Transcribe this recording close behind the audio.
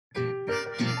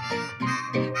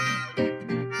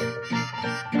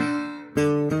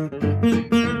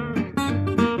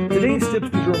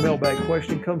Mailbag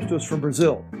question comes to us from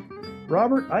Brazil.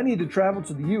 Robert, I need to travel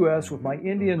to the U.S. with my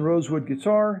Indian rosewood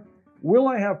guitar. Will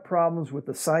I have problems with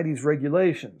the CITES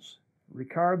regulations?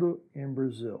 Ricardo in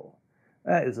Brazil.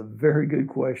 That is a very good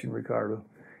question, Ricardo.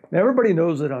 Now, everybody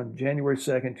knows that on January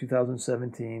 2nd,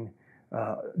 2017,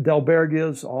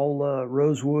 Dalbergias, all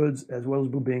rosewoods, as well as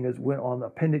bubingas, went on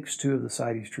Appendix 2 of the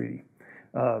CITES Treaty.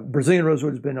 Brazilian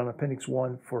rosewood has been on Appendix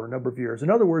 1 for a number of years. In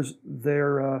other words,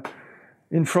 they're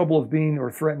in trouble of being or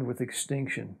threatened with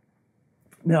extinction.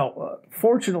 Now,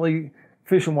 fortunately,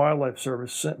 Fish and Wildlife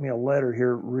Service sent me a letter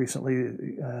here recently,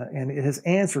 and it has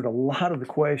answered a lot of the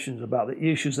questions about the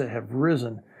issues that have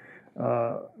risen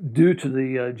due to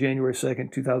the January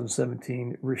 2nd,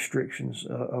 2017 restrictions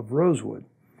of rosewood.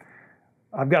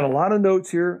 I've got a lot of notes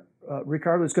here.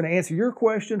 Ricardo is going to answer your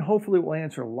question. Hopefully it will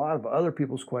answer a lot of other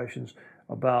people's questions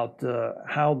about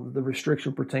how the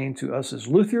restriction pertains to us as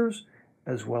luthiers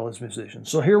as well as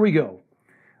musicians. So here we go.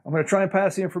 I'm going to try and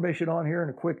pass the information on here in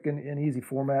a quick and easy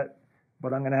format,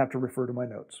 but I'm going to have to refer to my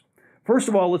notes. First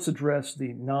of all, let's address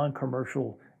the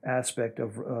non-commercial aspect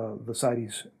of the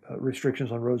CITES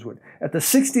restrictions on rosewood. At the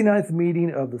 69th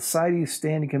meeting of the CITES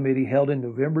Standing Committee held in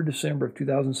November-December of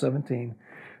 2017,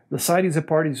 the CITES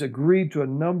parties agreed to a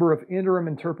number of interim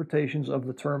interpretations of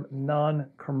the term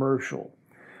non-commercial.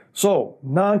 So,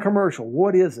 non-commercial,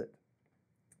 what is it?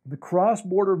 The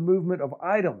cross-border movement of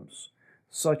items,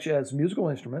 such as musical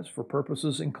instruments for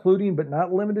purposes including but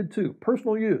not limited to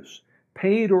personal use,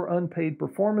 paid or unpaid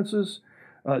performances,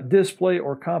 display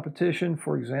or competition,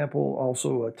 for example,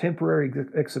 also temporary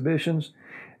exhibitions,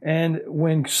 and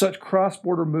when such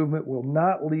cross-border movement will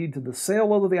not lead to the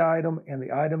sale of the item and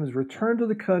the item is returned to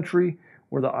the country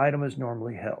where the item is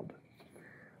normally held.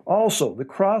 Also, the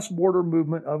cross-border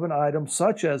movement of an item,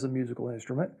 such as a musical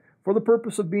instrument, for the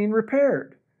purpose of being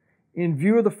repaired, in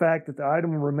view of the fact that the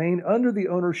item will remain under the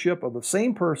ownership of the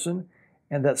same person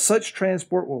and that such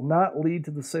transport will not lead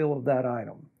to the sale of that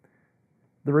item.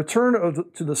 The return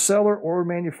to the seller or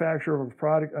manufacturer of a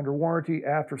product under warranty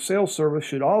after sales service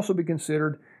should also be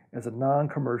considered as a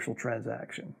non-commercial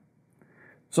transaction.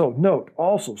 So note,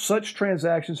 also, such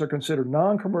transactions are considered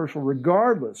non-commercial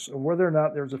regardless of whether or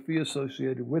not there's a fee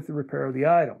associated with the repair of the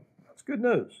item. That's good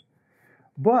news.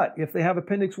 But if they have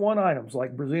Appendix 1 items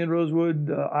like Brazilian rosewood,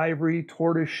 ivory,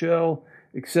 tortoise shell,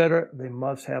 etc., they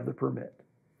must have the permit.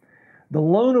 The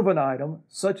loan of an item,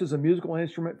 such as a musical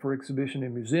instrument for exhibition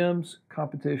in museums,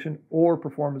 competition, or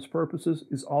performance purposes,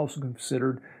 is also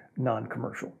considered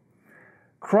non-commercial.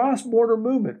 Cross-border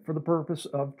movement for the purpose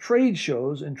of trade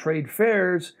shows and trade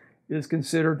fairs is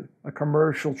considered a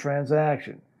commercial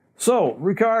transaction. So,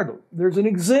 Ricardo, there's an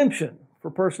exemption for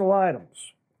personal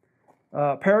items.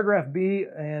 Paragraph B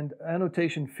and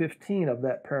annotation 15 of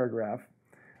that paragraph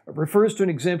refers to an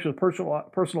exemption of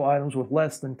personal items with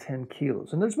less than 10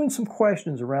 kilos. And there's been some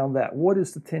questions around that. What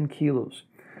is the 10 kilos?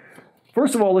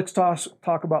 First of all, let's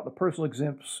talk about the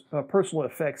personal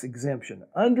effects exemption.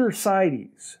 Under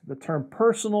CITES, the term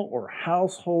personal or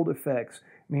household effects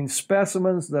means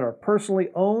specimens that are personally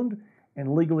owned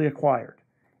and legally acquired,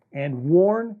 and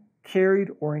worn,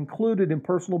 carried, or included in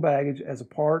personal baggage as a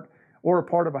part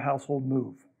of a household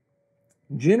move.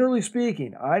 Generally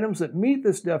speaking, items that meet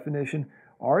this definition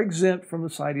are exempt from the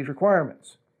CITES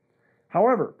requirements.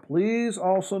 However, please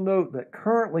also note that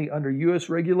currently under U.S.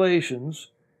 regulations,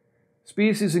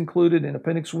 species included in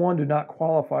Appendix 1 do not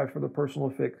qualify for the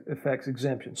personal effects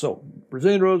exemption. So,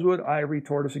 Brazilian rosewood, ivory,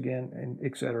 tortoise again, and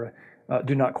etc.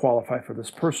 Do not qualify for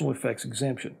this personal effects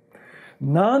exemption.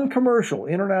 Non-commercial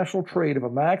international trade of a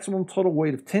maximum total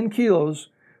weight of 10 kilos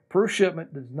per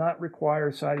shipment does not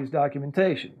require CITES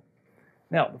documentation.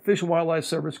 Now, the Fish and Wildlife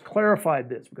Service clarified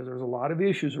this because there's a lot of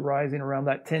issues arising around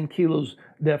that 10 kilos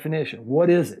definition. What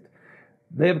is it?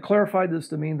 They have clarified this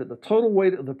to mean that the total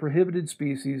weight of the prohibited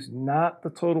species, not the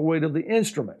total weight of the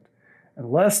instrument,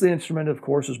 unless the instrument, of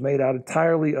course, is made out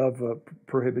entirely of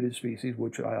prohibited species,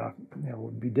 which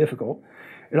would be difficult.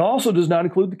 It also does not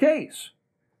include the case.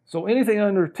 So anything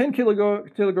under 10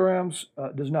 kilograms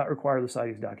does not require the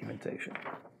CITES documentation.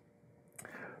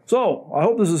 So I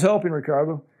hope this is helping,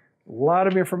 Ricardo. A lot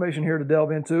of information here to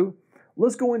delve into.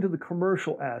 Let's go into the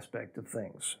commercial aspect of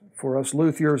things for us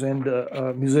luthiers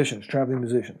and musicians, traveling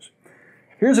musicians.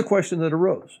 Here's a question that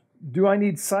arose. Do I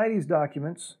need CITES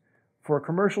documents for a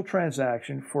commercial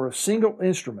transaction for a single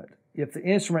instrument if the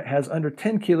instrument has under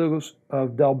 10 kilos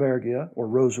of Dalbergia or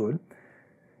rosewood?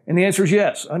 And the answer is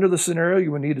yes. Under the scenario,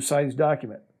 you would need a CITES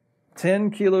document.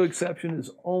 10 kilo exception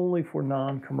is only for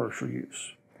non-commercial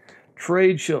use.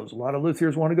 Trade shows. A lot of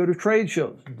luthiers want to go to trade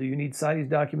shows. Do you need CITES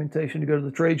documentation to go to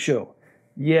the trade show?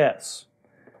 Yes.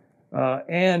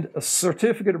 And a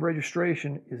certificate of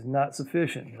registration is not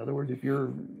sufficient. In other words, if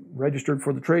you're registered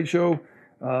for the trade show,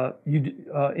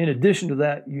 in addition to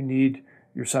that, you need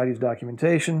your CITES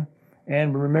documentation.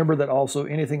 And remember that also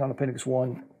anything on Appendix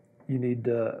 1, you need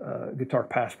a guitar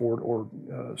passport or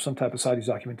some type of CITES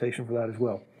documentation for that as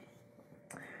well.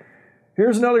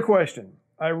 Here's another question.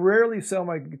 I rarely sell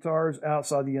my guitars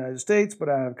outside the United States, but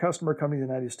I have a customer coming to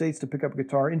the United States to pick up a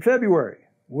guitar in February.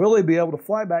 Will they be able to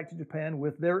fly back to Japan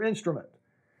with their instrument?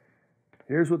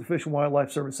 Here's what the Fish and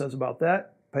Wildlife Service says about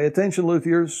that. Pay attention,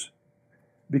 luthiers.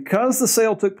 Because the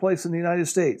sale took place in the United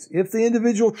States, if the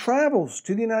individual travels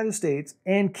to the United States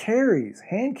and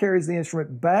hand carries the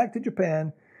instrument back to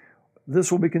Japan,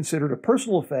 this will be considered a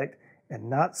personal effect and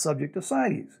not subject to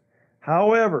CITES.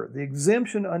 However, the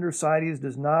exemption under CITES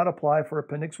does not apply for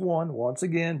Appendix 1. Once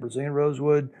again, Brazilian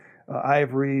rosewood,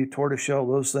 ivory, tortoiseshell,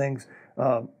 those things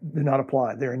do not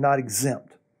apply. They are not exempt.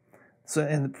 So,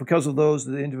 and because of those,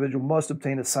 the individual must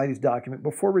obtain a CITES document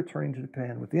before returning to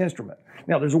Japan with the instrument.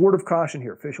 Now, there's a word of caution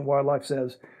here. Fish and Wildlife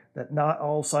says that not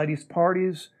all CITES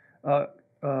parties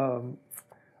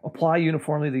apply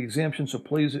uniformly the exemption, so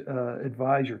please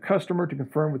advise your customer to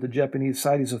confirm with the Japanese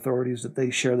CITES authorities that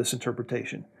they share this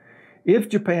interpretation. If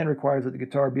Japan requires that the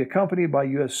guitar be accompanied by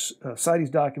U.S. CITES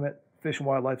document, Fish and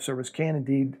Wildlife Service can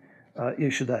indeed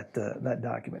issue that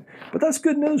document. But that's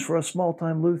good news for us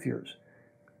small-time luthiers.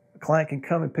 A client can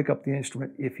come and pick up the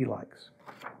instrument if he likes.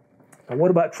 Now,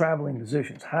 what about traveling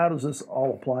musicians? How does this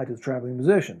all apply to the traveling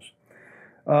musicians?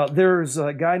 There's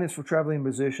guidance for traveling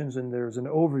musicians, and there's an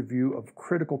overview of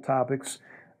critical topics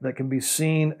that can be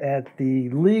seen at the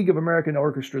League of American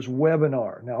Orchestras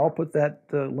webinar. Now, I'll put that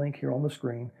link here on the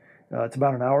screen. It's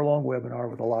about an hour-long webinar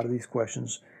with a lot of these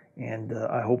questions, and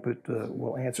I hope it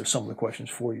will answer some of the questions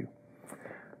for you.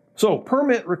 So,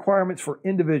 permit requirements for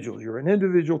individuals. You're an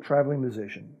individual traveling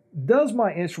musician. Does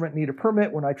my instrument need a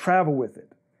permit when I travel with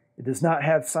it? It does not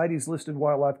have CITES listed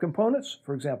wildlife components,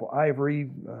 for example, ivory,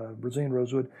 Brazilian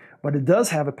rosewood, but it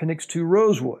does have Appendix 2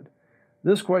 rosewood.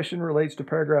 This question relates to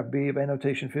paragraph B of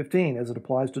annotation 15 as it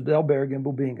applies to Dalberg and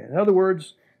Bubinga. In other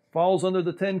words, falls under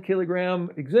the 10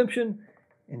 kilogram exemption,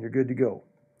 and you're good to go.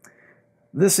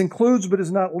 This includes, but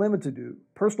is not limited to,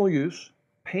 personal use,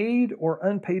 paid or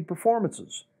unpaid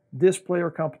performances, display or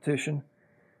competition.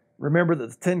 Remember that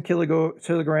the 10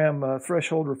 kilogram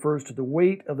threshold refers to the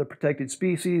weight of the protected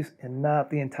species and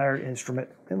not the entire instrument,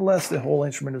 unless the whole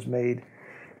instrument is made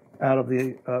out of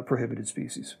the prohibited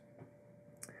species.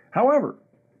 However,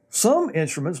 some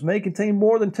instruments may contain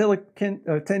more than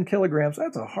 10 kilograms,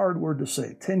 that's a hard word to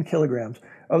say, 10 kilograms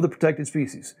of the protected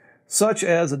species, such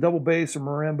as a double bass or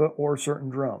marimba or certain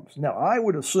drums. Now, I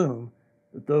would assume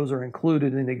that those are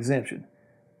included in the exemption,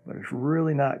 but it's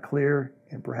really not clear,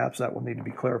 and perhaps that will need to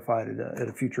be clarified at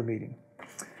a future meeting.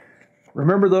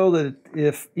 Remember, though, that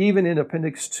if even in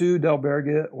Appendix 2,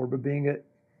 Dalberga or Bubinga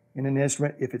in an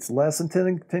instrument, if it's less than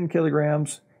 10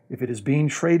 kilograms, if it is being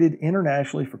traded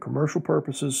internationally for commercial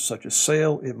purposes, such as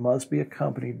sale, it must be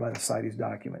accompanied by the CITES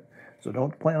document. So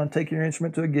don't plan on taking your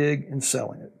instrument to a gig and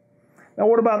selling it. Now,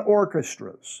 what about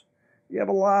orchestras? You have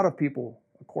a lot of people,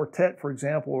 a quartet, for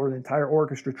example, or the entire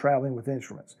orchestra traveling with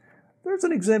instruments. There's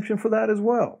an exemption for that as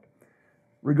well.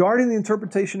 Regarding the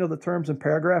interpretation of the terms in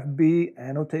paragraph B,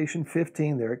 annotation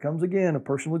 15, there it comes again, a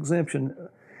personal exemption.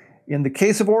 In the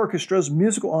case of orchestras,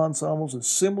 musical ensembles, and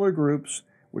similar groups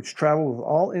which travel with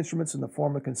all instruments in the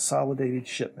form of consolidated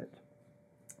shipment.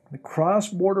 The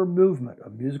cross-border movement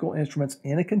of musical instruments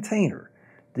in a container,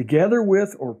 together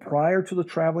with or prior to the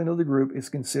traveling of the group, is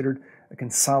considered a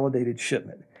consolidated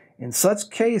shipment. In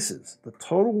such cases, the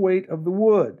total weight of the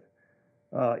wood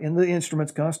in the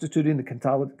instruments constituting the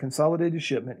consolidated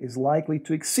shipment is likely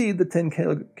to exceed the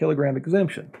 10 kilogram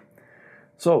exemption.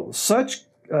 So such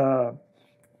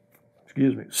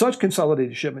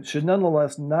consolidated shipment should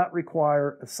nonetheless not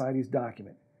require a CITES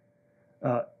document.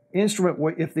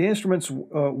 If the instruments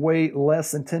weigh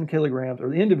less than 10 kilograms, or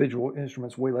the individual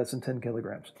instruments weigh less than 10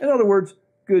 kilograms. In other words,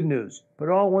 good news. Put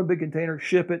it all in one big container,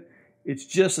 ship it. It's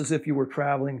just as if you were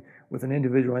traveling with an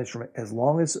individual instrument, as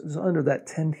long as it's under that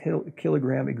 10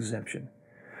 kilogram exemption.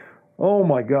 Oh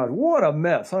my God, what a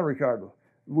mess, huh, Ricardo?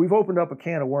 We've opened up a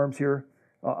can of worms here.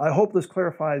 I hope this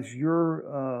clarifies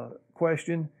your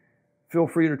question. Feel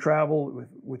free to travel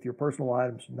with your personal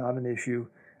items, not an issue.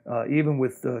 Even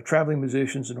with traveling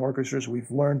musicians and orchestras, we've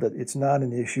learned that it's not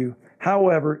an issue.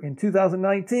 However, in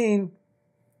 2019,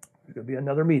 there's going to be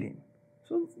another meeting.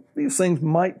 So these things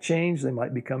might change. They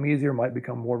might become easier, might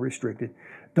become more restricted.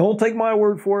 Don't take my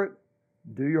word for it.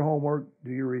 Do your homework,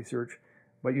 do your research,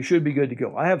 but you should be good to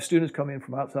go. I have students come in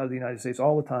from outside of the United States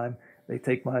all the time. They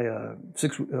take my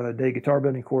 6-day guitar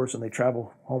building course and they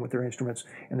travel home with their instruments,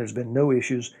 and there's been no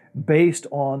issues based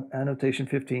on annotation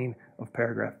 15 of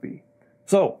paragraph B.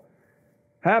 So,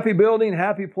 happy building,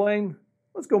 happy playing.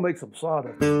 Let's go make some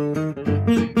sawdust.